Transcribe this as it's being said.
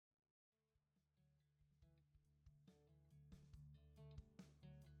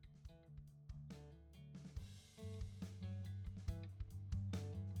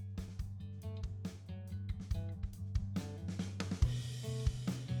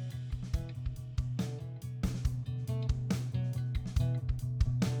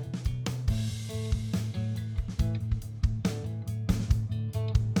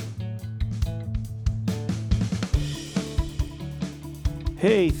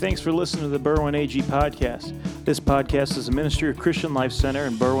Hey, thanks for listening to the Berwyn AG podcast. This podcast is a ministry of Christian Life Center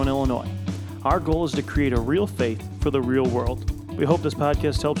in Berwyn, Illinois. Our goal is to create a real faith for the real world. We hope this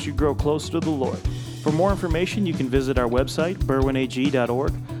podcast helps you grow closer to the Lord. For more information, you can visit our website,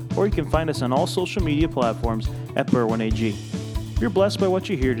 berwynag.org, or you can find us on all social media platforms at berwynag. If you're blessed by what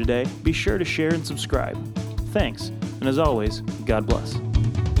you hear today, be sure to share and subscribe. Thanks, and as always, God bless.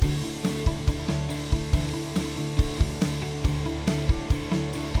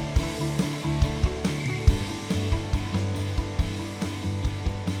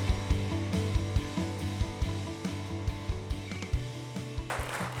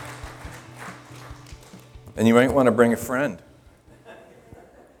 And you might want to bring a friend,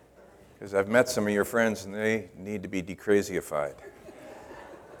 because I've met some of your friends and they need to be decrazified.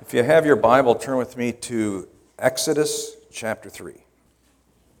 If you have your Bible, turn with me to Exodus chapter 3.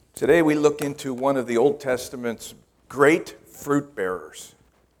 Today we look into one of the Old Testament's great fruit bearers.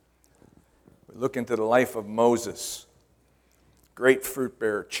 We look into the life of Moses, great fruit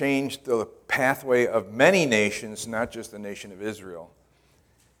bearer, changed the pathway of many nations, not just the nation of Israel.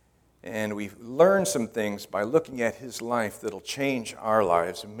 And we've learned some things by looking at his life that'll change our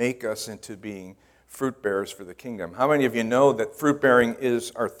lives and make us into being fruit bearers for the kingdom. How many of you know that fruit bearing is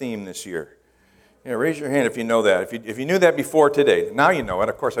our theme this year? Yeah, raise your hand if you know that. If you knew that before today. Now you know it.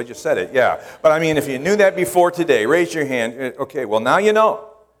 Of course, I just said it. Yeah. But I mean, if you knew that before today, raise your hand. Okay, well, now you know.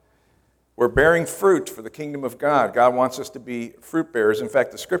 We're bearing fruit for the kingdom of God. God wants us to be fruit bearers. In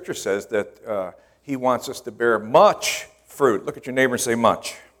fact, the scripture says that he wants us to bear much fruit. Look at your neighbor and say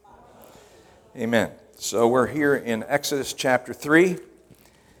much. Amen. So we're here in Exodus chapter 3,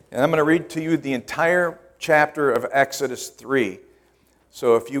 and I'm going to read to you the entire chapter of Exodus 3.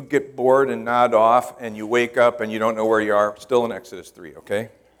 So if you get bored and nod off and you wake up and you don't know where you are, still in Exodus 3, okay?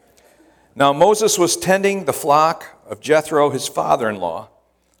 Now Moses was tending the flock of Jethro, his father-in-law,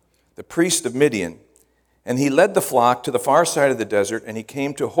 the priest of Midian, and he led the flock to the far side of the desert, and he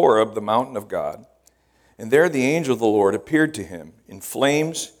came to Horeb, the mountain of God. And there the angel of the Lord appeared to him in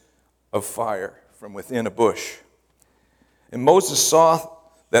flames of fire from within a bush. And Moses saw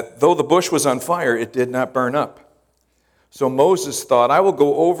that though the bush was on fire, it did not burn up. So Moses thought, I will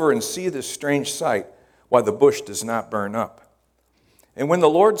go over and see this strange sight, why the bush does not burn up. And when the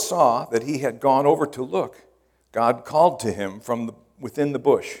Lord saw that he had gone over to look, God called to him from within the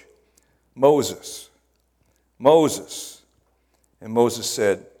bush, Moses, Moses. And Moses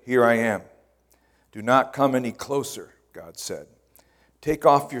said, Here I am. Do not come any closer, God said. Take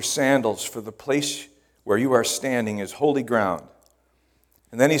off your sandals, for the place where you are standing is holy ground.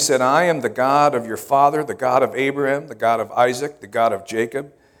 And then he said, I am the God of your father, the God of Abraham, the God of Isaac, the God of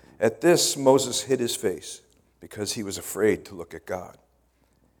Jacob. At this, Moses hid his face, because he was afraid to look at God.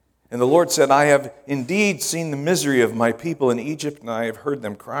 And the Lord said, I have indeed seen the misery of my people in Egypt, and I have heard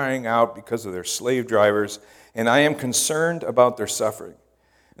them crying out because of their slave drivers, and I am concerned about their suffering.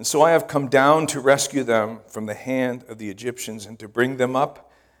 And so I have come down to rescue them from the hand of the Egyptians and to bring them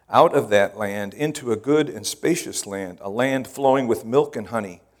up out of that land into a good and spacious land, a land flowing with milk and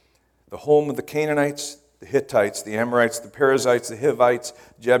honey, the home of the Canaanites, the Hittites, the Amorites, the Perizzites, the Hivites,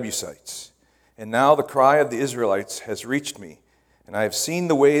 Jebusites. And now the cry of the Israelites has reached me, and I have seen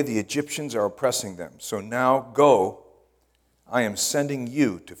the way the Egyptians are oppressing them. So now go, I am sending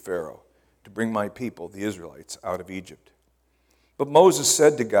you to Pharaoh to bring my people, the Israelites, out of Egypt. But Moses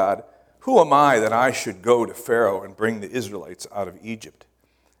said to God, Who am I that I should go to Pharaoh and bring the Israelites out of Egypt?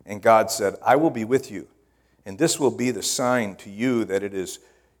 And God said, I will be with you, and this will be the sign to you that it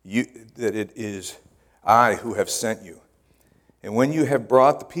is I who have sent you. And when you have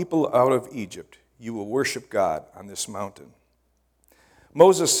brought the people out of Egypt, you will worship God on this mountain.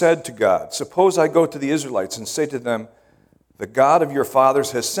 Moses said to God, Suppose I go to the Israelites and say to them, The God of your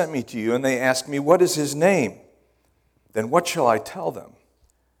fathers has sent me to you, and they ask me, What is his name? Then what shall I tell them?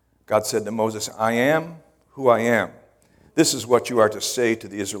 God said to Moses, I am who I am. This is what you are to say to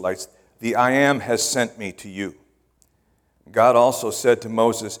the Israelites. The I am has sent me to you. God also said to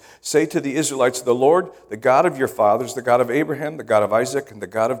Moses, Say to the Israelites, The Lord, the God of your fathers, the God of Abraham, the God of Isaac, and the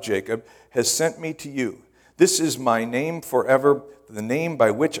God of Jacob, has sent me to you. This is my name forever, the name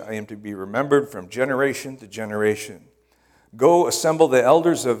by which I am to be remembered from generation to generation. Go assemble the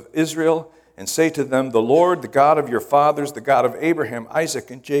elders of Israel and say to them, The Lord, the God of your fathers, the God of Abraham, Isaac,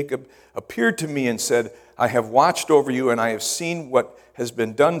 and Jacob, appeared to me and said, I have watched over you, and I have seen what has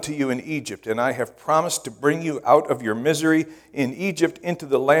been done to you in Egypt, and I have promised to bring you out of your misery in Egypt into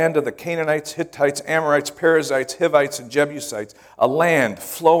the land of the Canaanites, Hittites, Amorites, Perizzites, Hivites, and Jebusites, a land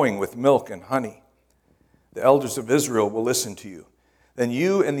flowing with milk and honey. The elders of Israel will listen to you. Then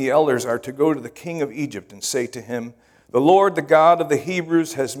you and the elders are to go to the king of Egypt and say to him, The Lord, the God of the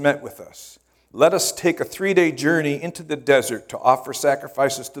Hebrews, has met with us. Let us take a 3-day journey into the desert to offer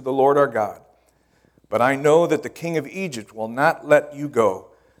sacrifices to the Lord our God. But I know that the king of Egypt will not let you go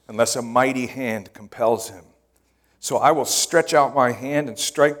unless a mighty hand compels him. So I will stretch out my hand and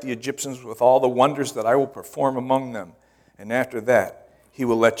strike the Egyptians with all the wonders that I will perform among them. And after that, he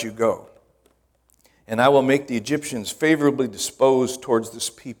will let you go. And I will make the Egyptians favorably disposed towards this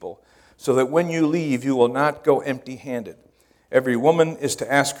people, so that when you leave, you will not go empty-handed. Every woman is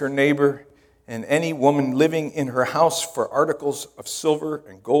to ask her neighbor, and any woman living in her house, for articles of silver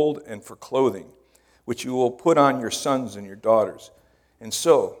and gold and for clothing, which you will put on your sons and your daughters. And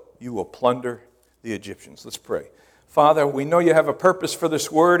so you will plunder the Egyptians. Let's pray. Father, we know you have a purpose for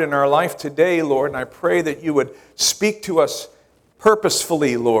this word in our life today, Lord, and I pray that you would speak to us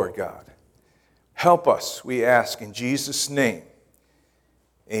purposefully, Lord God. Help us, we ask in Jesus' name.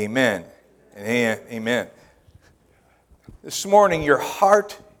 Amen and amen. This morning, your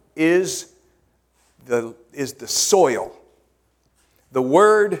heart is the soil. The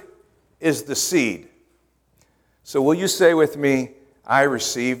word is the seed. So will you say with me, I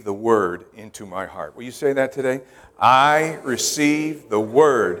receive the word into my heart? Will you say that today? I receive the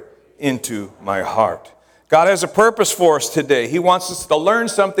word into my heart. God has a purpose for us today. He wants us to learn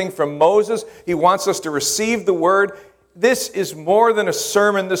something from Moses. He wants us to receive the word. This is more than a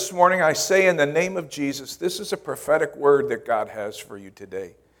sermon this morning. I say in the name of Jesus, this is a prophetic word that God has for you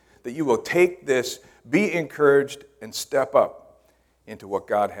today. That you will take this, be encouraged, and step up into what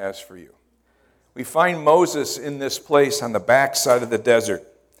God has for you. We find Moses in this place on the backside of the desert.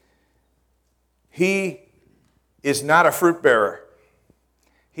 He is not a fruit bearer.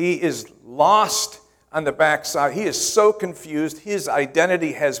 He is lost on the backside. He is so confused. His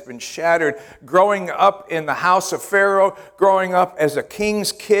identity has been shattered. Growing up in the house of Pharaoh, growing up as a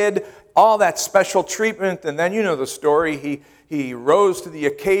king's kid, all that special treatment, and then you know the story. He rose to the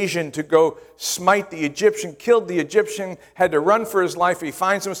occasion to go smite the Egyptian, killed the Egyptian, had to run for his life. He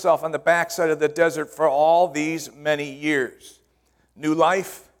finds himself on the backside of the desert for all these many years. New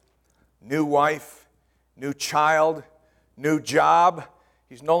life, new wife, new child, new job.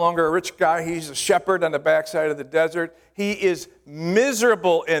 He's no longer a rich guy. He's a shepherd on the backside of the desert. He is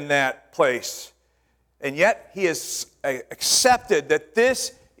miserable in that place. And yet he has accepted that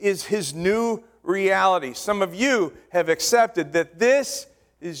this is his new reality. Some of you have accepted that this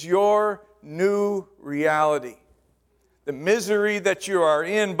is your new reality. The misery that you are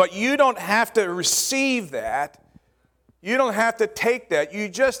in, but you don't have to receive that. You don't have to take that. You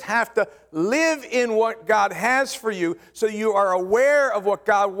just have to live in what God has for you so you are aware of what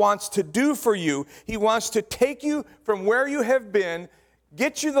God wants to do for you. He wants to take you from where you have been,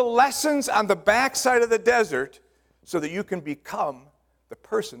 get you the lessons on the backside of the desert so that you can become the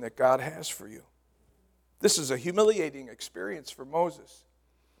person that God has for you. This is a humiliating experience for Moses.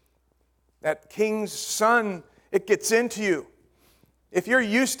 That king's son, it gets into you. If you're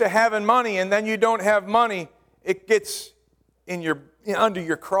used to having money and then you don't have money, it gets under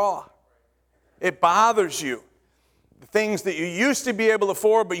your craw. It bothers you. The things that you used to be able to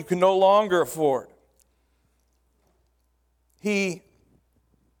afford, but you can no longer afford. He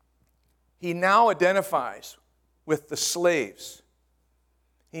now identifies with the slaves.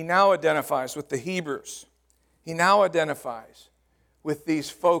 He now identifies with the Hebrews. He now identifies with these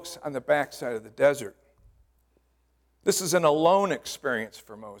folks on the backside of the desert. This is an alone experience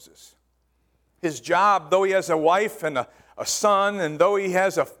for Moses. His job, though he has a wife and a son, and though he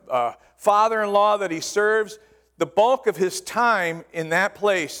has a father-in-law that he serves, the bulk of his time in that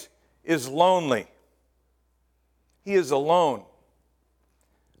place is lonely. He is alone.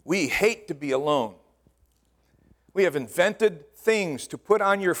 We hate to be alone. We have invented things to put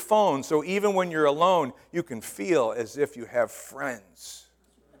on your phone so even when you're alone, you can feel as if you have friends.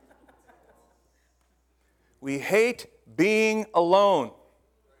 We hate being alone.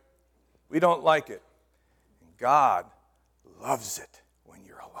 We don't like it. And God loves it when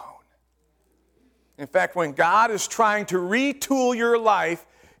you're alone. In fact, when God is trying to retool your life,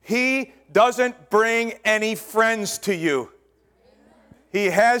 He doesn't bring any friends to you. He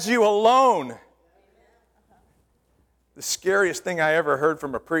has you alone. The scariest thing I ever heard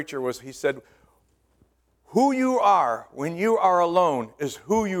from a preacher was he said, who you are when you are alone is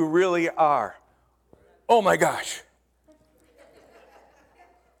who you really are. Oh my gosh.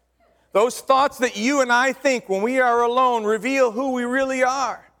 Those thoughts that you and I think when we are alone reveal who we really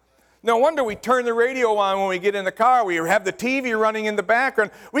are. No wonder we turn the radio on when we get in the car. We have the TV running in the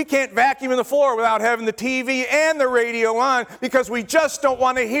background. We can't vacuum the floor without having the TV and the radio on because we just don't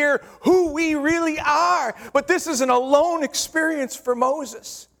want to hear who we really are. But this is an alone experience for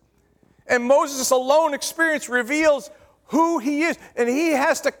Moses. And Moses' alone experience reveals who he is. And he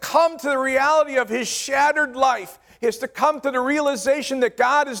has to come to the reality of his shattered life. He has to come to the realization that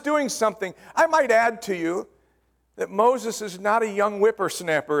God is doing something. I might add to you that Moses is not a young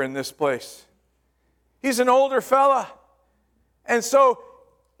whippersnapper in this place. He's an older fella. And so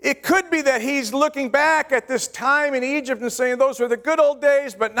it could be that he's looking back at this time in Egypt and saying, those were the good old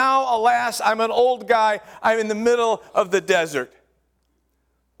days, but now, alas, I'm an old guy. I'm in the middle of the desert.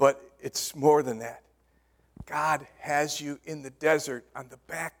 But it's more than that. God has you in the desert, on the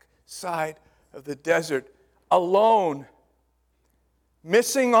back side of the desert, alone,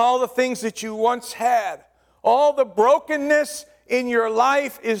 missing all the things that you once had. All the brokenness in your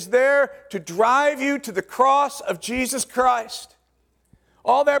life is there to drive you to the cross of Jesus Christ.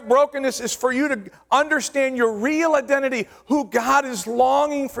 All that brokenness is for you to understand your real identity, who God is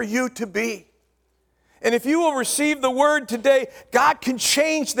longing for you to be. And if you will receive the word today, God can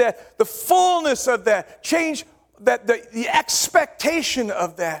change that, the fullness of that, change that the expectation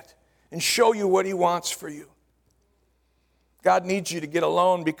of that, and show you what he wants for you. God needs you to get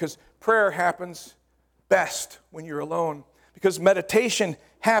alone because prayer happens best when you're alone. Because meditation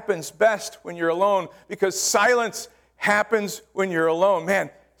happens best when you're alone. Because silence happens when you're alone. Man,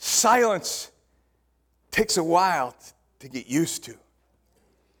 silence takes a while to get used to.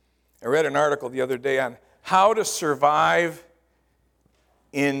 I read an article the other day on how to survive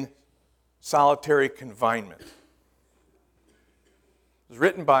in solitary confinement. It was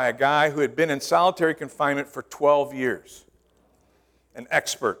written by a guy who had been in solitary confinement for 12 years, an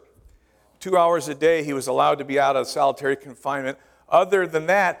expert. 2 hours a day he was allowed to be out of solitary confinement. Other than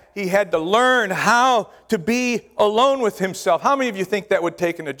that, he had to learn how to be alone with himself. How many of you think that would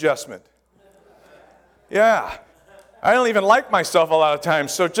take an adjustment? Yeah. I don't even like myself a lot of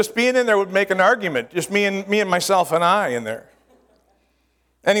times, so just being in there would make an argument. Just me and myself and I in there.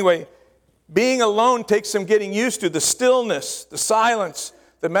 Anyway, being alone takes some getting used to. The stillness, the silence,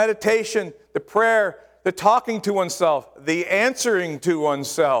 the meditation, the prayer, the talking to oneself, the answering to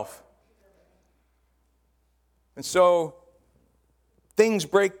oneself. And so things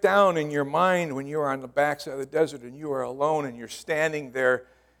break down in your mind when you are on the backside of the desert and you are alone and you're standing there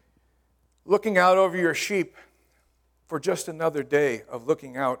looking out over your sheep for just another day of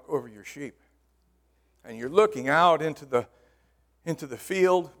looking out over your sheep. And you're looking out into the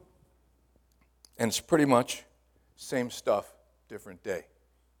field, and it's pretty much same stuff, different day.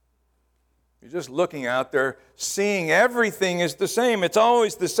 You're just looking out there, seeing everything is the same. It's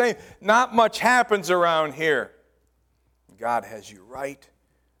always the same. Not much happens around here. God has you right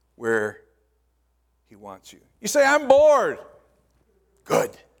where he wants you. You say, I'm bored.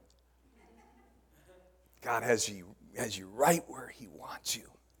 Good. God has you right where he wants you.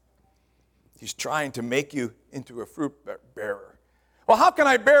 He's trying to make you into a fruit bearer. Well, how can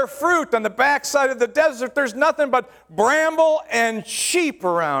I bear fruit on the backside of the desert? There's nothing but bramble and sheep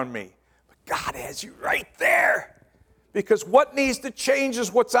around me. But God has you right there. Because what needs to change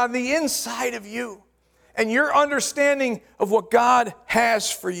is what's on the inside of you. And your understanding of what God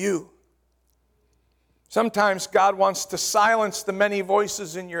has for you. Sometimes God wants to silence the many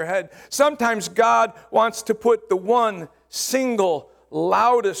voices in your head. Sometimes God wants to put the one single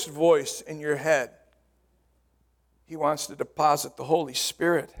loudest voice in your head. He wants to deposit the Holy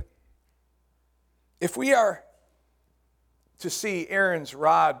Spirit. If we are to see Aaron's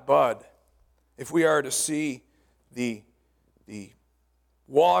rod bud, if we are to see the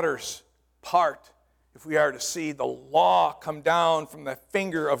waters part, if we are to see the law come down from the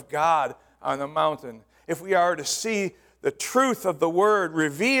finger of God on the mountain, if we are to see the truth of the word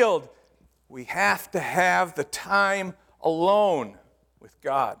revealed, we have to have the time alone with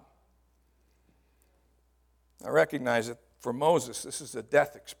God. I recognize that for Moses, this is a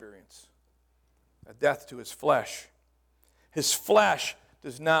death experience, a death to his flesh. His flesh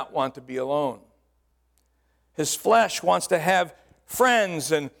does not want to be alone. His flesh wants to have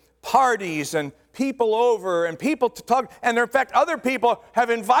friends and parties and people over and people to talk. And in fact, other people have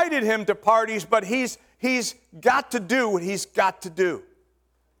invited him to parties, but he's got to do what he's got to do.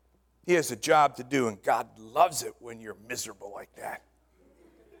 He has a job to do, and God loves it when you're miserable like that.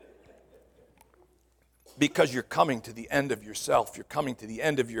 Because you're coming to the end of yourself. You're coming to the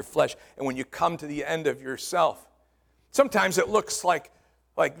end of your flesh. And when you come to the end of yourself, sometimes it looks like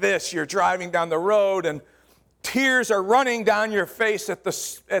this. You're driving down the road and tears are running down your face at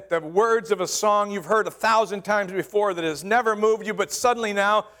the words of a song you've heard 1,000 times before that has never moved you, but suddenly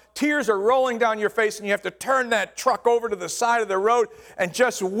now tears are rolling down your face and you have to turn that truck over to the side of the road and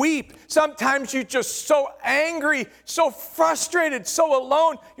just weep. Sometimes you're just so angry, so frustrated, so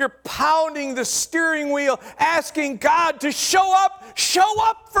alone, you're pounding the steering wheel, asking God to show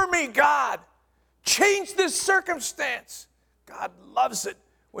up for me, God. Change this circumstance. God loves it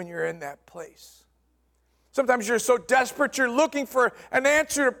when you're in that place. Sometimes you're so desperate, you're looking for an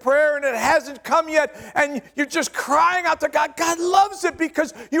answer to prayer and it hasn't come yet, and you're just crying out to God. God loves it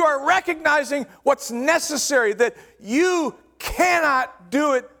because you are recognizing what's necessary, that you cannot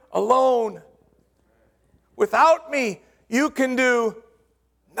do it alone. Without me, you can do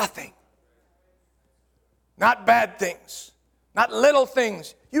nothing. Not bad things, not little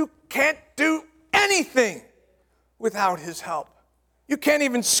things. You can't do anything without His help. You can't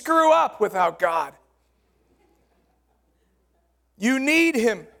even screw up without God. You need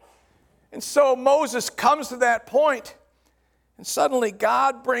Him. And so Moses comes to that point, and suddenly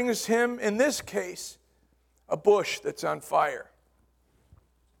God brings him, in this case, a bush that's on fire.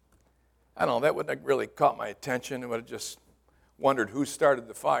 I don't know, that wouldn't have really caught my attention. I would have just wondered who started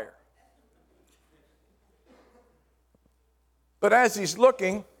the fire. But as he's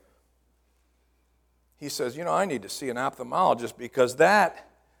looking, he says, I need to see an ophthalmologist because that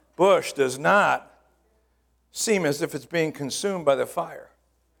bush does not seem as if it's being consumed by the fire.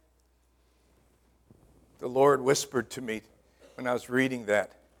 The Lord whispered to me when I was reading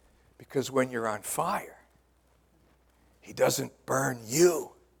that, because when you're on fire, He doesn't burn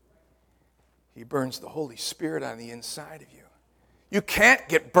you. He burns the Holy Spirit on the inside of you. You can't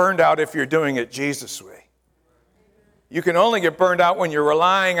get burned out if you're doing it Jesus' way. You can only get burned out when you're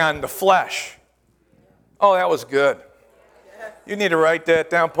relying on the flesh. Oh, that was good. You need to write that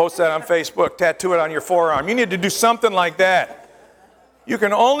down, post that on Facebook, tattoo it on your forearm. You need to do something like that. You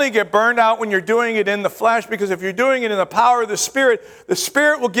can only get burned out when you're doing it in the flesh, because if you're doing it in the power of the Spirit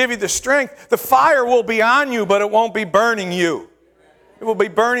will give you the strength. The fire will be on you, but it won't be burning you. It will be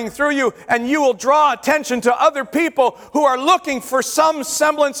burning through you, and you will draw attention to other people who are looking for some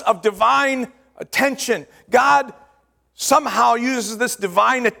semblance of divine attention. God somehow uses this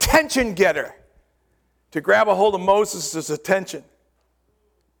divine attention getter to grab a hold of Moses' attention.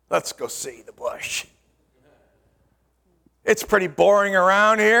 Let's go see the bush. It's pretty boring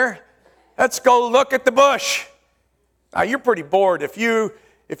around here. Let's go look at the bush. Now, you're pretty bored if you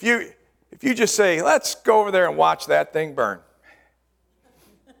just say, let's go over there and watch that thing burn.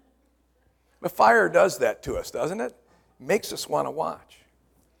 But fire does that to us, doesn't it? It makes us want to watch.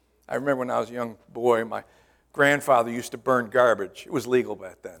 I remember when I was a young boy, my grandfather used to burn garbage. It was legal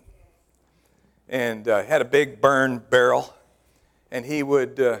back then. And had a big burn barrel. And he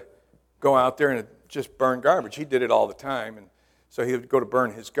would go out there and just burn garbage. He did it all the time. And so he would go to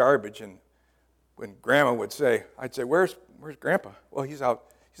burn his garbage. And when Grandma would say, I'd say, where's Grandpa? Well, he's out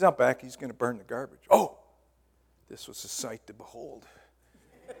back. He's going to burn the garbage. Oh, this was a sight to behold.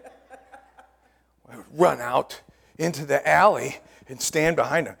 I would run out into the alley and stand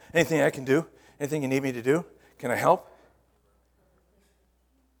behind him. Anything I can do? Anything you need me to do? Can I help?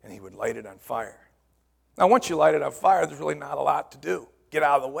 And he would light it on fire. Now, once you light it on fire, there's really not a lot to do. Get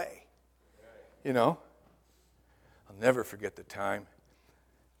out of the way. I'll never forget the time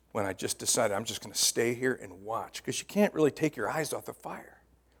when I just decided I'm just going to stay here and watch, because you can't really take your eyes off the fire.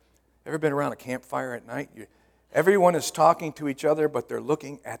 Ever been around a campfire at night? Everyone is talking to each other, but they're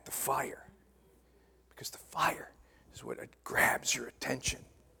looking at the fire, because the fire is what grabs your attention.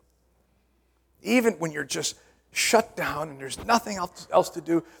 Even when you're just shut down and there's nothing else to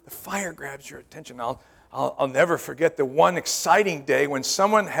do, the fire grabs your attention. I'll never forget the one exciting day when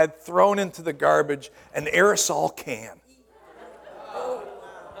someone had thrown into the garbage an aerosol can.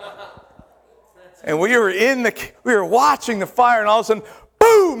 And we were watching the fire, and all of a sudden,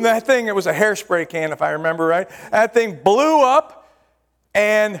 boom, that thing, it was a hairspray can if I remember right, that thing blew up,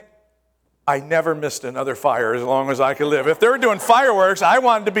 and I never missed another fire as long as I could live. If they were doing fireworks, I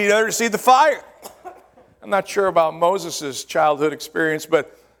wanted to be there to see the fire. I'm not sure about Moses' childhood experience,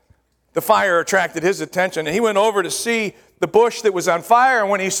 but the fire attracted his attention. And he went over to see the bush that was on fire. And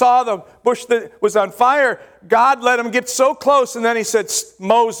when he saw the bush that was on fire, God let him get so close. And then he said,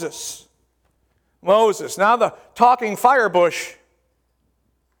 Moses, Moses. Now the talking fire bush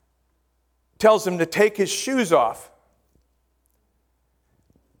tells him to take his shoes off.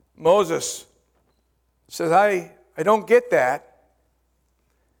 Moses says, I don't get that.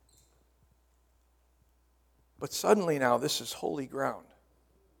 But suddenly now, this is holy ground.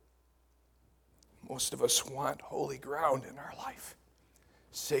 Most of us want holy ground in our life.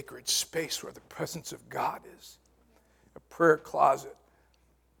 Sacred space where the presence of God is. A prayer closet.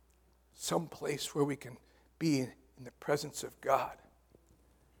 Some place where we can be in the presence of God.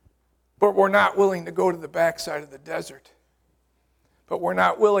 But we're not willing to go to the backside of the desert. But we're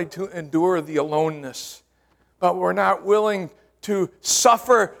not willing to endure the aloneness. But we're not willing to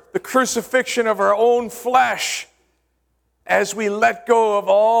suffer the crucifixion of our own flesh as we let go of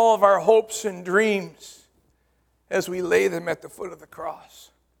all of our hopes and dreams, as we lay them at the foot of the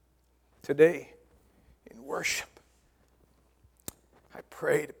cross. Today, in worship, I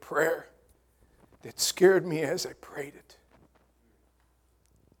prayed a prayer that scared me as I prayed it.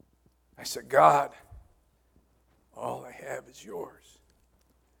 I said, God, all I have is yours.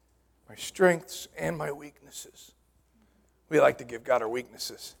 My strengths and my weaknesses. We like to give God our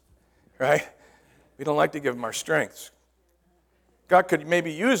weaknesses, right? We don't like to give him our strengths. God could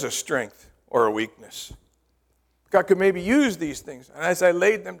maybe use a strength or a weakness. God could maybe use these things. And as I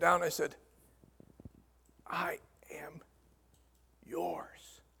laid them down, I said, I am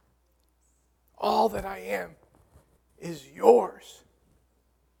yours. All that I am is yours.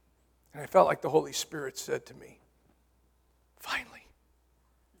 And I felt like the Holy Spirit said to me, finally.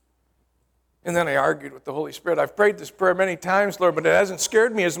 And then I argued with the Holy Spirit. I've prayed this prayer many times, Lord, but it hasn't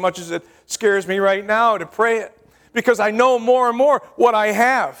scared me as much as it scares me right now to pray it. Because I know more and more what I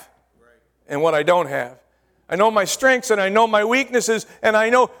have and what I don't have. I know my strengths and I know my weaknesses, and I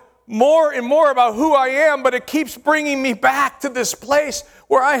know more and more about who I am, but it keeps bringing me back to this place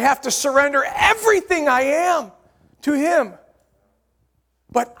where I have to surrender everything I am to him.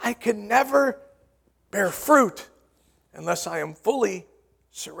 But I can never bear fruit unless I am fully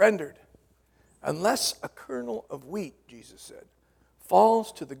surrendered. Unless a kernel of wheat, Jesus said,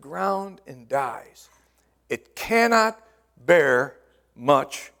 falls to the ground and dies, it cannot bear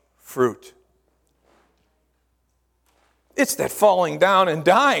much fruit. It's that falling down and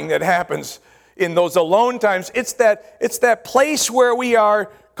dying that happens in those alone times. It's that place where we are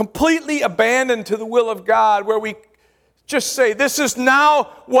completely abandoned to the will of God, where we just say, this is now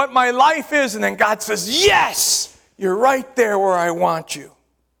what my life is. And then God says, yes, you're right there where I want you.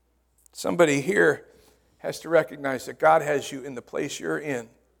 Somebody here has to recognize that God has you in the place you're in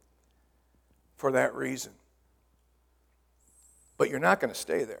for that reason. But you're not going to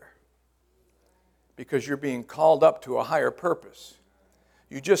stay there, because you're being called up to a higher purpose.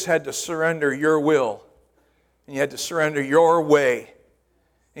 You just had to surrender your will, and you had to surrender your way.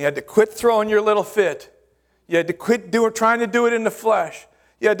 You had to quit throwing your little fit. You had to quit trying to do it in the flesh.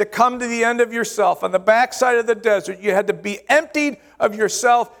 You had to come to the end of yourself on the backside of the desert. You had to be emptied of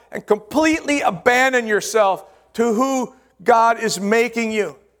yourself and completely abandon yourself to who God is making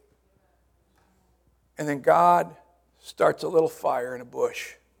you. And then God starts a little fire in a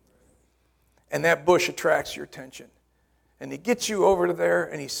bush. And that bush attracts your attention. And he gets you over to there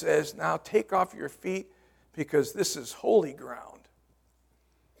and he says, now take off your feet, because this is holy ground.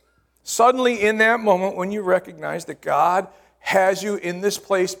 Suddenly in that moment, when you recognize that God has you in this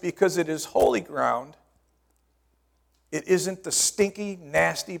place because it is holy ground, it isn't the stinky,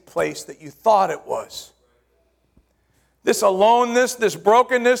 nasty place that you thought it was. This aloneness, this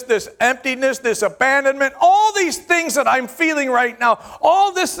brokenness, this emptiness, this abandonment, all these things that I'm feeling right now,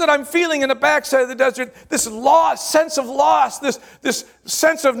 all this that I'm feeling in the backside of the desert, this sense of loss, this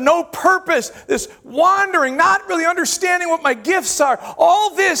sense of no purpose, this wandering, not really understanding what my gifts are,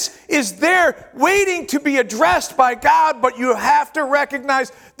 all this is there waiting to be addressed by God, but you have to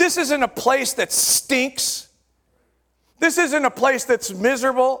recognize this isn't a place that stinks. This isn't a place that's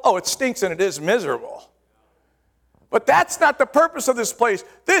miserable. Oh, it stinks and it is miserable. But that's not the purpose of this place.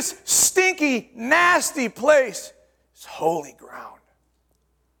 This stinky, nasty place is holy ground.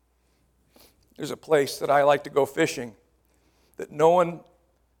 There's a place that I like to go fishing that no one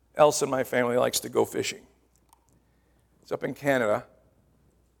else in my family likes to go fishing. It's up in Canada.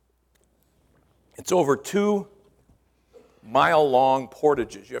 It's over 2-mile-long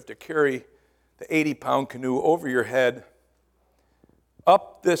portages. You have to carry the 80-pound canoe over your head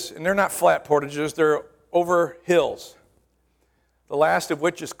up this, and they're not flat portages, they're over hills, the last of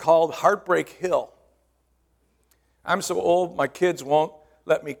which is called Heartbreak Hill. I'm so old, my kids won't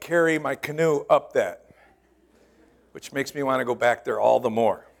let me carry my canoe up that, which makes me want to go back there all the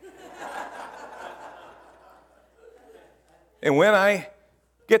more. And when I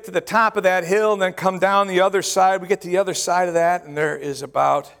get to the top of that hill and then come down the other side, we get to the other side of that, and there is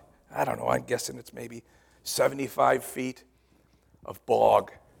about, I don't know, I'm guessing it's maybe 75 feet of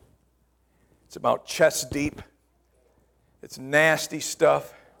bog. It's about chest deep. It's nasty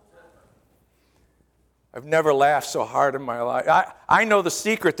stuff. I've never laughed so hard in my life. I know the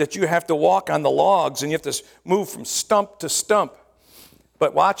secret that you have to walk on the logs and you have to move from stump to stump.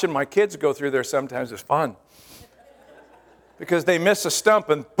 But watching my kids go through there sometimes is fun. Because they miss a stump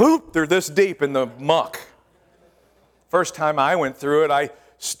and boop, they're this deep in the muck. First time I went through it, I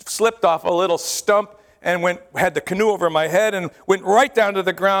slipped off a little stump and had the canoe over my head and went right down to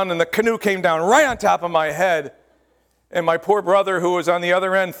the ground, and the canoe came down right on top of my head. And my poor brother, who was on the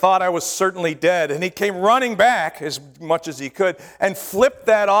other end, thought I was certainly dead. And he came running back as much as he could and flipped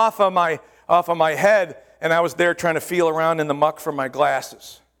that off of my head. And I was there trying to feel around in the muck for my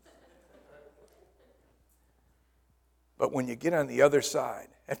glasses. But when you get on the other side,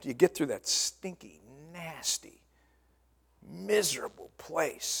 after you get through that stinky, nasty, miserable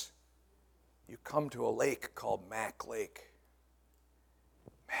place, you come to a lake called Mack Lake.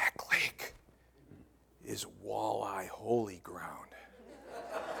 Mack Lake is walleye holy ground.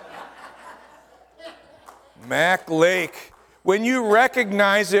 Mack Lake, when you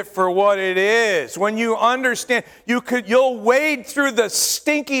recognize it for what it is, when you understand, you'll wade through the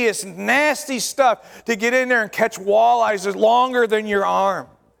stinkiest, nasty stuff to get in there and catch walleyes that's longer than your arm.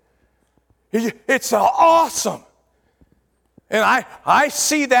 It's awesome. And I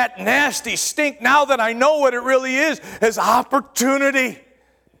see that nasty stink now that I know what it really is as opportunity.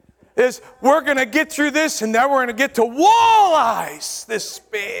 Is we're going to get through this and then we're going to get to walleyes this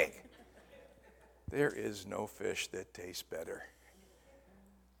big. There is no fish that tastes better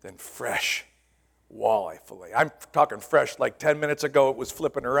than fresh walleye fillet. I'm talking fresh, like 10 minutes ago it was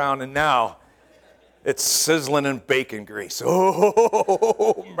flipping around and now it's sizzling in bacon grease.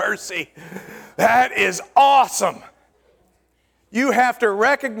 Oh, mercy. That is awesome. You have to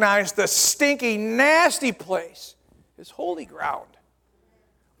recognize the stinky, nasty place is holy ground.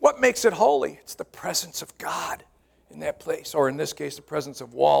 What makes it holy? It's the presence of God in that place, or in this case, the presence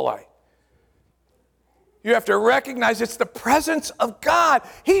of walleye. You have to recognize it's the presence of God.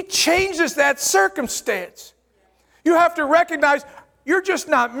 He changes that circumstance. You have to recognize you're just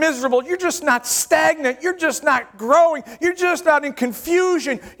not miserable. You're just not stagnant. You're just not growing. You're just not in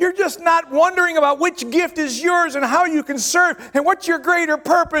confusion. You're just not wondering about which gift is yours and how you can serve and what's your greater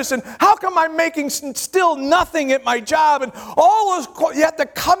purpose and how come I'm making still nothing at my job. And all those, you have to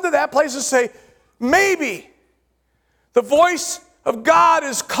come to that place and say, maybe the voice of God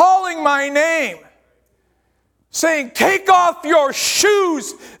is calling my name, saying, take off your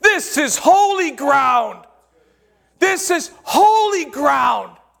shoes. This is holy ground. This is holy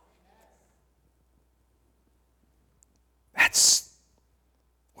ground. That's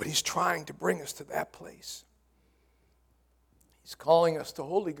what he's trying to bring us to that place. He's calling us to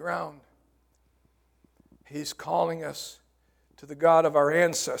holy ground. He's calling us to the God of our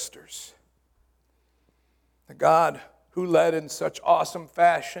ancestors. The God who led in such awesome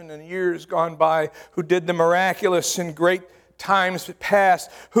fashion in years gone by, who did the miraculous in great times past,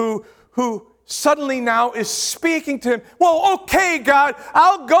 who suddenly now is speaking to him. Well, okay, God,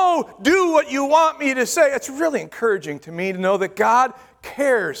 I'll go do what you want me to say. It's really encouraging to me to know that God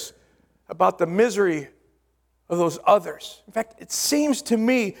cares about the misery of those others. In fact, it seems to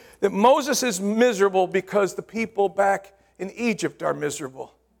me that Moses is miserable because the people back in Egypt are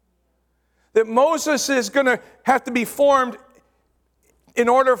miserable. That Moses is going to have to be formed in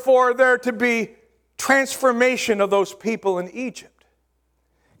order for there to be transformation of those people in Egypt.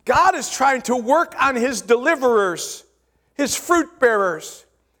 God is trying to work on his deliverers, his fruit bearers,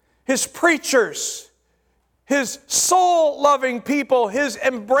 his preachers, his soul-loving people, his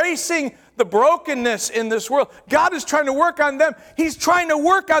embracing the brokenness in this world. God is trying to work on them. He's trying to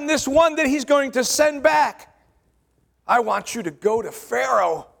work on this one that he's going to send back. I want you to go to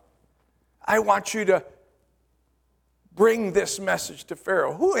Pharaoh. I want you to bring this message to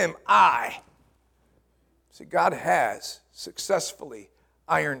Pharaoh. Who am I? See, God has successfully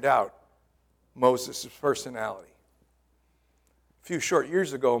ironed out Moses' personality. A few short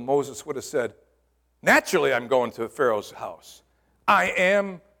years ago, Moses would have said, naturally I'm going to Pharaoh's house. I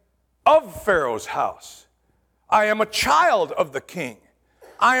am of Pharaoh's house. I am a child of the king.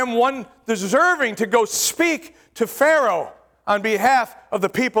 I am one deserving to go speak to Pharaoh on behalf of the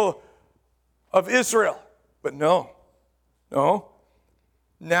people of Israel. But no.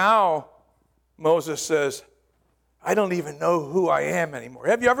 Now Moses says, I don't even know who I am anymore.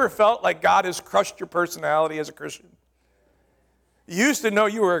 Have you ever felt like God has crushed your personality as a Christian? You used to know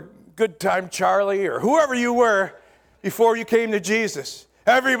you were a good time Charlie or whoever you were before you came to Jesus.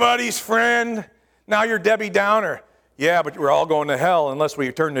 Everybody's friend. Now you're Debbie Downer. Yeah, but we're all going to hell unless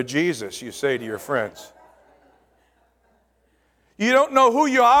we turn to Jesus, you say to your friends. You don't know who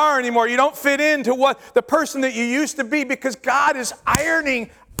you are anymore. You don't fit into what the person that you used to be because God is ironing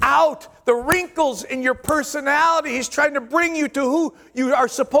out the wrinkles in your personality. He's trying to bring you to who you are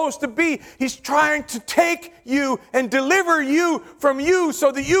supposed to be. He's trying to take you and deliver you from you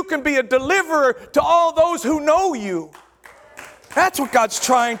so that you can be a deliverer to all those who know you. That's what God's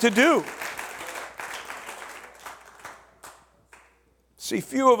trying to do. See,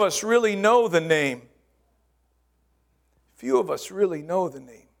 few of us really know the name. Few of us really know the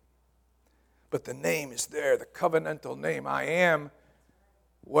name. But the name is there, the covenantal name. I am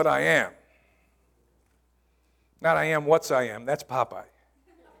what I am. Not I am what's I am. That's Popeye.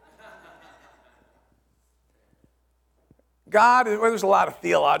 God, well, there's a lot of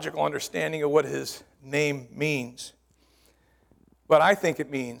theological understanding of what his name means. But I think it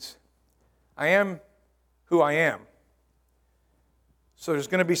means I am who I am. So there's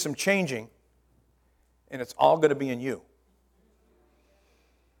going to be some changing, and it's all going to be in you.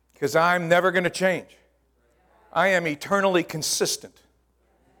 Because I'm never going to change. I am eternally consistent.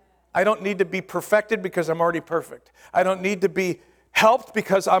 I don't need to be perfected because I'm already perfect. I don't need to be helped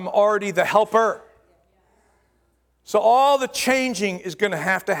because I'm already the helper. So all the changing is going to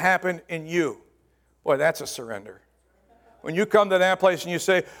have to happen in you. Boy, that's a surrender. When you come to that place and you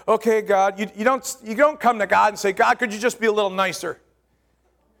say, okay, God, you don't come to God and say, God, could you just be a little nicer?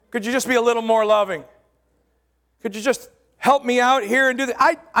 Could you just be a little more loving? Could you just help me out here and do that?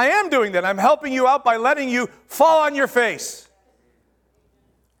 I am doing that. I'm helping you out by letting you fall on your face.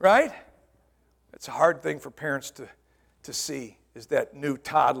 Right? It's a hard thing for parents to see, is that new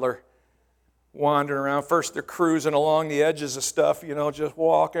toddler wandering around. First they're cruising along the edges of stuff, just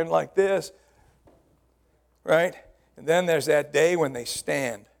walking like this. Right? And then there's that day when they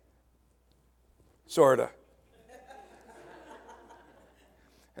stand. Sort of.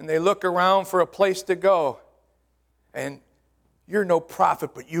 And they look around for a place to go. And you're no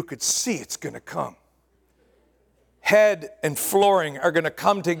prophet, but you could see it's going to come. Head and flooring are going to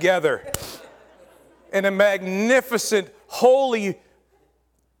come together in a magnificent, holy,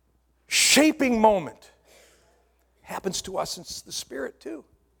 shaping moment. Happens to us in the Spirit too.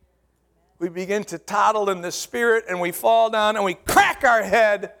 We begin to toddle in the Spirit and we fall down and we crack our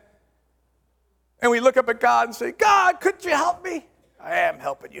head and we look up at God and say, God, could you help me? I am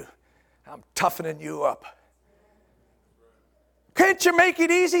helping you. I'm toughening you up. Can't you make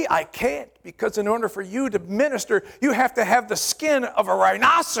it easy? I can't, because in order for you to minister, you have to have the skin of a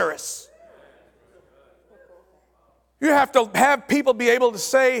rhinoceros. You have to have people be able to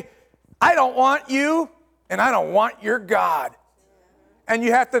say, I don't want you, and I don't want your God. And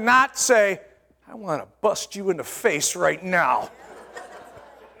you have to not say, I want to bust you in the face right now.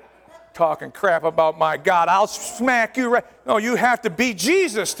 Talking crap about my God, I'll smack you right. No, you have to be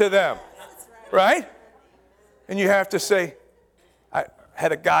Jesus to them, right? And you have to say, I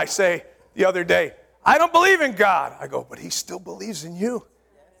had a guy say the other day, I don't believe in God. I go, but he still believes in you.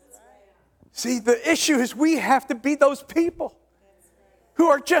 See, the issue is we have to be those people who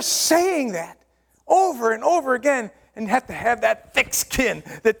are just saying that over and over again, and have to have that thick skin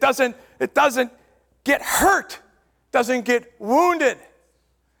that doesn't get hurt, doesn't get wounded.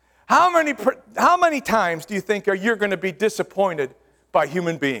 How many times do you think you're going to be disappointed by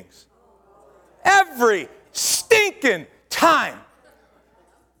human beings? Every stinking time.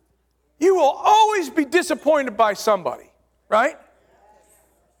 You will always be disappointed by somebody, right?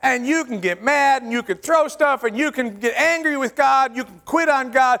 And you can get mad and you can throw stuff and you can get angry with God, you can quit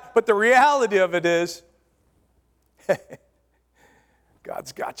on God, but the reality of it is,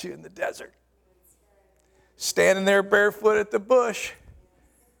 God's got you in the desert. Standing there barefoot at the bush,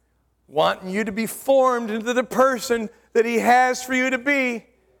 wanting you to be formed into the person that he has for you to be.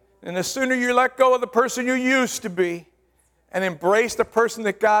 And the sooner you let go of the person you used to be and embrace the person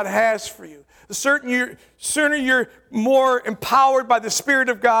that God has for you, the sooner you're more empowered by the Spirit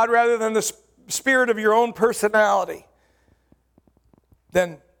of God rather than the spirit of your own personality,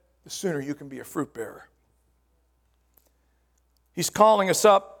 then the sooner you can be a fruit bearer. He's calling us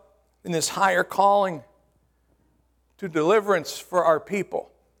up in this higher calling to deliverance for our people.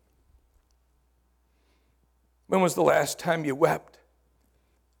 When was the last time you wept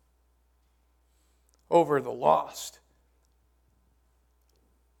over the lost?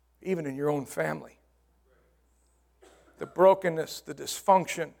 Even in your own family. The brokenness, the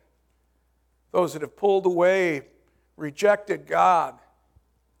dysfunction, those that have pulled away, rejected God.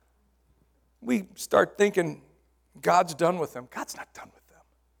 We start thinking God's done with them. God's not done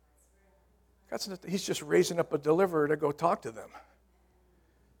with them. He's just raising up a deliverer to go talk to them.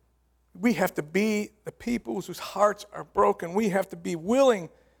 We have to be the people whose hearts are broken. We have to be willing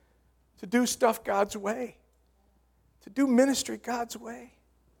to do stuff God's way, to do ministry God's way.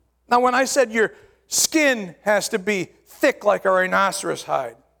 Now, when I said your skin has to be thick like a rhinoceros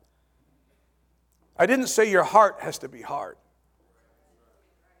hide, I didn't say your heart has to be hard.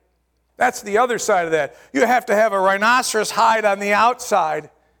 That's the other side of that. You have to have a rhinoceros hide on the outside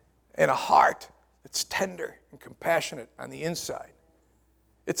and a heart that's tender and compassionate on the inside.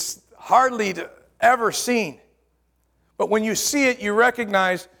 It's hardly ever seen. But when you see it, you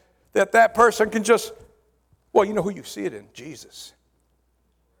recognize that that person can just, well, you know who you see it in? Jesus.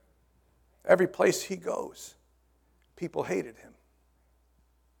 Every place he goes, people hated him.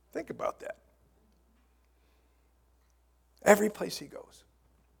 Think about that. Every place he goes,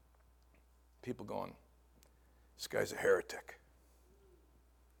 people going, this guy's a heretic.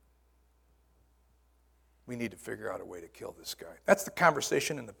 We need to figure out a way to kill this guy. That's the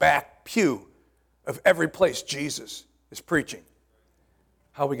conversation in the back pew of every place Jesus is preaching.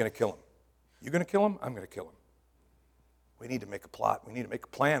 How are we going to kill him? You going to kill him? I'm going to kill him. We need to make a plot. We need to make a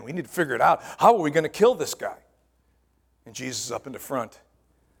plan. We need to figure it out. How are we going to kill this guy? And Jesus is up in the front.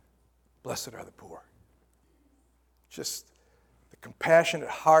 Blessed are the poor. Just the compassionate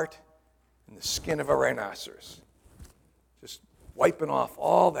heart and the skin of a rhinoceros. Just wiping off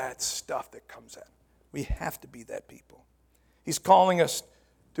all that stuff that comes at him. We have to be that people. He's calling us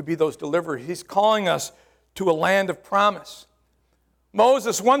to be those deliverers. He's calling us to a land of promise.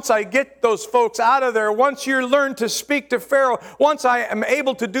 Moses, once I get those folks out of there, once you learn to speak to Pharaoh, once I am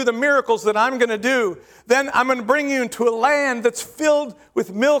able to do the miracles that I'm going to do, then I'm going to bring you into a land that's filled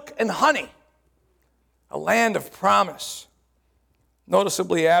with milk and honey. A land of promise.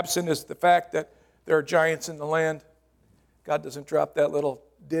 Noticeably absent is the fact that there are giants in the land. God doesn't drop that little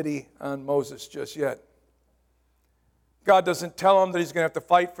ditty on Moses just yet. God doesn't tell him that he's going to have to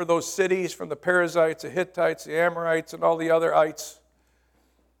fight for those cities from the Perizzites, the Hittites, the Amorites, and all the other ites.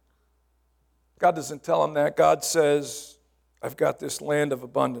 God doesn't tell him that. God says, I've got this land of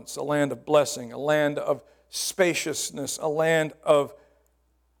abundance, a land of blessing, a land of spaciousness, a land of,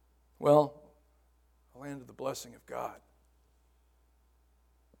 well, a land of the blessing of God.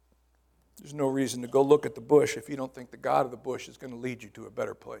 There's no reason to go look at the bush if you don't think the God of the bush is going to lead you to a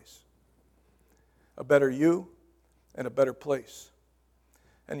better place. A better you and a better place.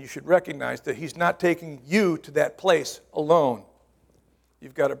 And you should recognize that he's not taking you to that place alone.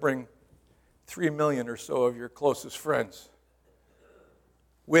 You've got to bring 3 million or so of your closest friends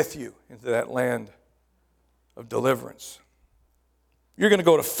with you into that land of deliverance. You're going to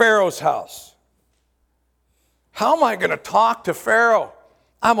go to Pharaoh's house. How am I going to talk to Pharaoh?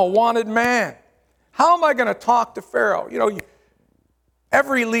 I'm a wanted man. How am I going to talk to Pharaoh? You know,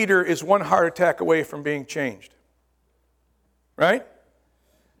 every leader is one heart attack away from being changed. Right?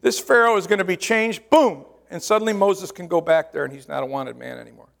 This Pharaoh is going to be changed, boom, and suddenly Moses can go back there and he's not a wanted man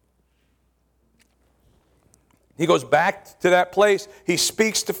anymore. He goes back to that place. He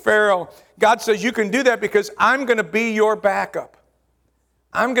speaks to Pharaoh. God says, you can do that because I'm going to be your backup.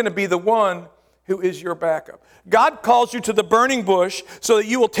 I'm going to be the one who is your backup. God calls you to the burning bush so that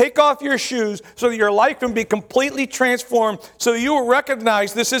you will take off your shoes, so that your life can be completely transformed, so that you will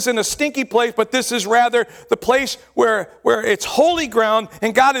recognize this isn't a stinky place, but this is rather the place where it's holy ground,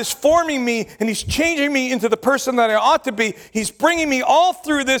 and God is forming me, and he's changing me into the person that I ought to be. He's bringing me all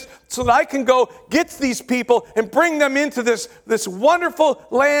through this so that I can go get these people and bring them into this wonderful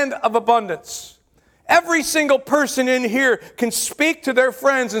land of abundance. Every single person in here can speak to their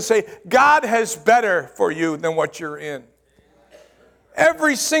friends and say, God has better for you than what you're in.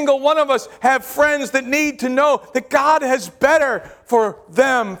 Every single one of us have friends that need to know that God has better for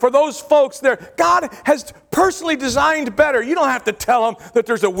them, for those folks there. God has personally designed better. You don't have to tell them that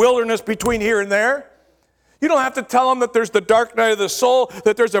there's a wilderness between here and there. You don't have to tell them that there's the dark night of the soul,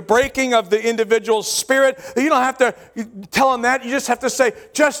 that there's a breaking of the individual's spirit. You don't have to tell them that. You just have to say,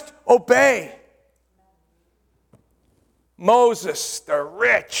 just obey. Moses, the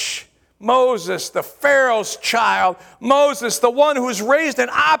rich, Moses, the Pharaoh's child, Moses, the one who was raised in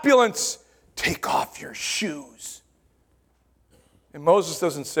opulence, take off your shoes. And Moses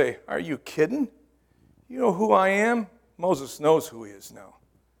doesn't say, are you kidding? You know who I am? Moses knows who he is now.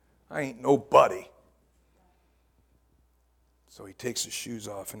 I ain't nobody. So he takes his shoes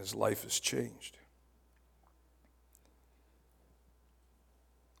off and his life is changed.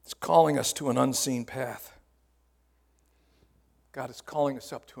 It's calling us to an unseen path. God is calling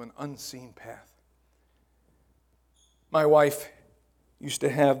us up to an unseen path. My wife used to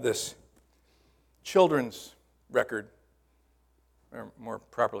have this children's record, or more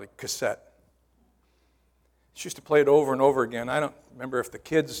properly, cassette. She used to play it over and over again. I don't remember if the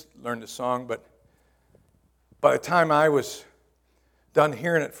kids learned the song, but by the time I was done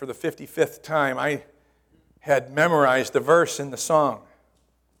hearing it for the 55th time, I had memorized the verse in the song.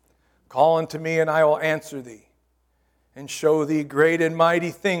 Call unto me and I will answer thee, and show thee great and mighty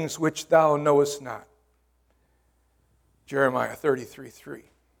things which thou knowest not. Jeremiah 33:3.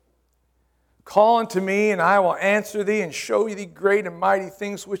 Call unto me, and I will answer thee, and show thee great and mighty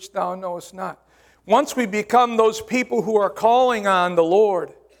things which thou knowest not. Once we become those people who are calling on the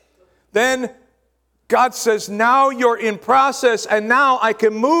Lord, then God says, now you're in process, and now I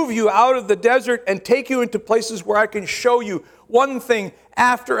can move you out of the desert and take you into places where I can show you one thing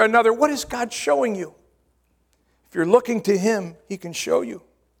after another. What is God showing you? If you're looking to Him, He can show you.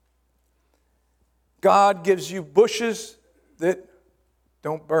 God gives you bushes that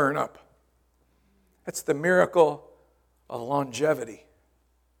don't burn up. That's the miracle of longevity.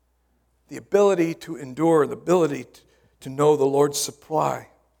 The ability to endure, the ability to know the Lord's supply.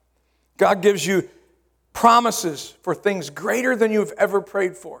 God gives you promises for things greater than you've ever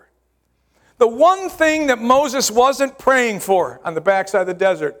prayed for. The one thing that Moses wasn't praying for on the backside of the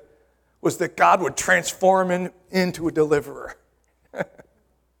desert was that God would transform him into a deliverer.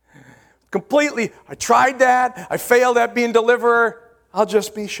 Completely, I tried that. I failed at being deliverer. I'll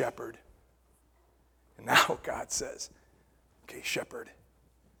just be shepherd. And now God says, okay, shepherd,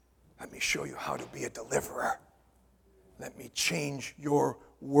 let me show you how to be a deliverer. Let me change your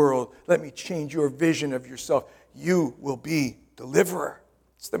world. Let me change your vision of yourself. You will be deliverer.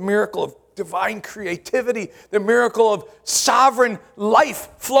 It's the miracle of divine creativity, the miracle of sovereign life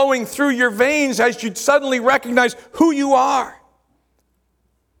flowing through your veins as you suddenly recognize who you are.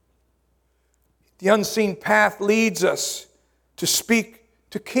 The unseen path leads us to speak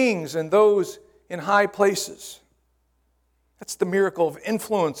to kings and those in high places. That's the miracle of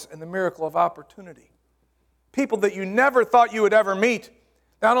influence and the miracle of opportunity. People that you never thought you would ever meet.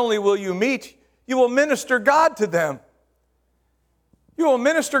 Not only will you meet, you will minister God to them. You will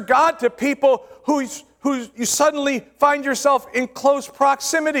minister God to people who you suddenly find yourself in close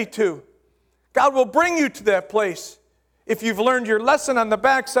proximity to. God will bring you to that place. If you've learned your lesson on the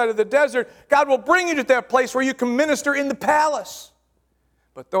backside of the desert, God will bring you to that place where you can minister in the palace.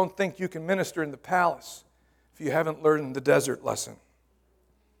 But don't think you can minister in the palace if you haven't learned the desert lesson.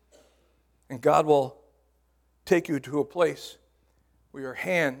 And God will take you to a place where your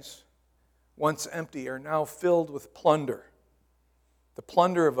hands, once empty, are now filled with plunder. The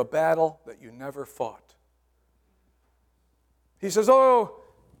plunder of a battle that you never fought. He says, oh,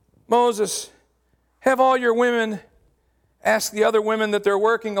 Moses, have all your women ask the other women that they're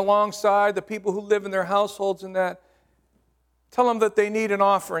working alongside, the people who live in their households and that, tell them that they need an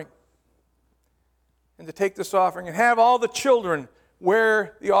offering. And to take this offering and have all the children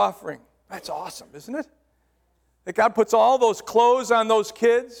wear the offering. That's awesome, isn't it? That God puts all those clothes on those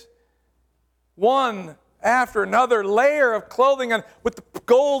kids, one after another layer of clothing on, with the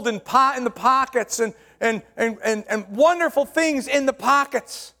gold in the pockets and wonderful things in the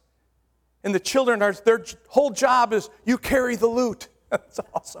pockets. And the children, their whole job is, you carry the loot. That's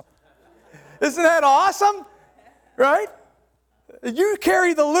awesome. Isn't that awesome? Right? You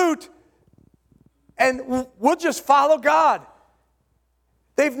carry the loot, and we'll just follow God.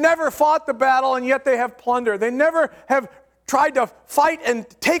 They've never fought the battle, and yet they have plunder. They never have tried to fight and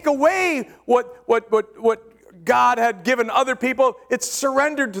take away what God had given other people. It's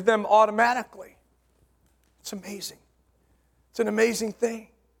surrendered to them automatically. It's amazing. It's an amazing thing.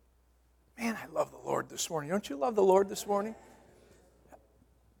 Man, I love the Lord this morning. Don't you love the Lord this morning?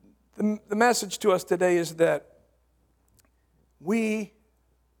 The message to us today is that we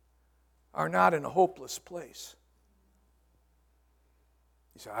are not in a hopeless place.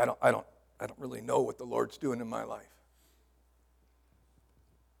 You say, I don't really know what the Lord's doing in my life.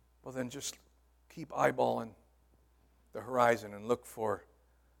 Well, then just keep eyeballing the horizon and look for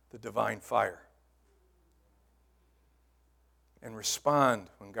the divine fire. And respond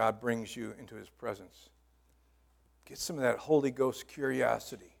when God brings you into His presence. Get some of that Holy Ghost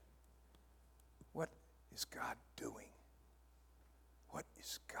curiosity. What is God doing? What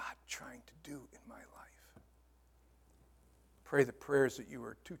is God trying to do in my life? Pray the prayers that you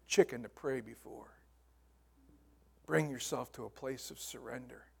were too chicken to pray before. Bring yourself to a place of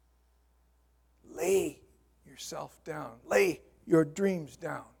surrender. Lay yourself down. Lay your dreams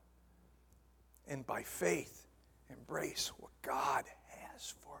down. And by faith, embrace what God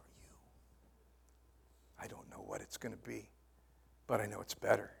has for you. I don't know what it's going to be, but I know it's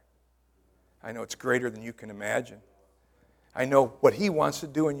better. I know it's greater than you can imagine. I know what He wants to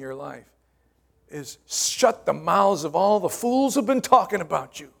do in your life is shut the mouths of all the fools who've been talking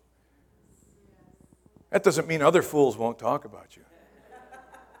about you. That doesn't mean other fools won't talk about you.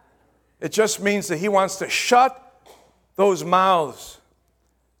 It just means that He wants to shut those mouths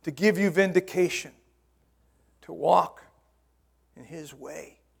to give you vindication, to walk in His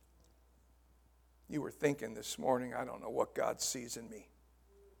way. You were thinking this morning, I don't know what God sees in me.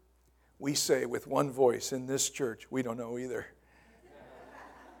 We say with one voice in this church, we don't know either.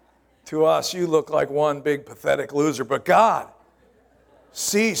 To us, you look like one big pathetic loser, but God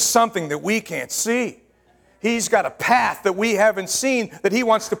sees something that we can't see. He's got a path that we haven't seen that He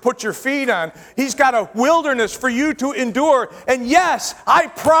wants to put your feet on. He's got a wilderness for you to endure. And yes, I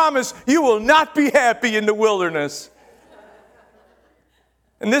promise you will not be happy in the wilderness.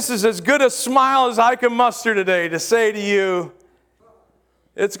 And this is as good a smile as I can muster today to say to you,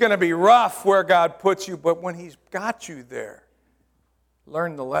 it's going to be rough where God puts you, but when He's got you there,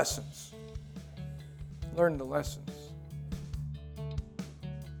 learn the lessons. Learn the lessons.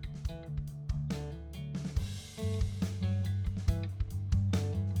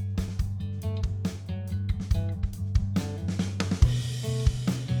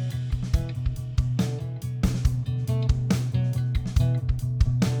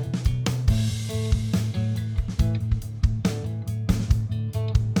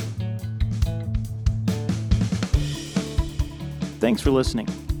 Thanks for listening.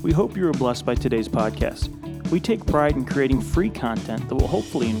 We hope you were blessed by today's podcast. We take pride in creating free content that will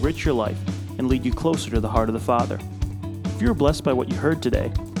hopefully enrich your life and lead you closer to the heart of the Father. If you were blessed by what you heard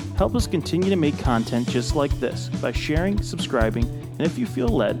today, help us continue to make content just like this by sharing, subscribing, and if you feel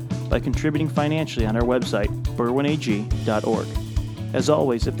led, by contributing financially on our website, berwynag.org. As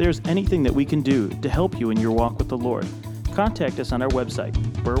always, if there's anything that we can do to help you in your walk with the Lord, contact us on our website,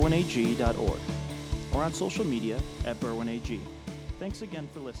 berwynag.org, or on social media at berwynag. Thanks again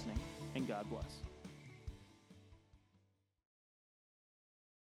for listening, and God bless.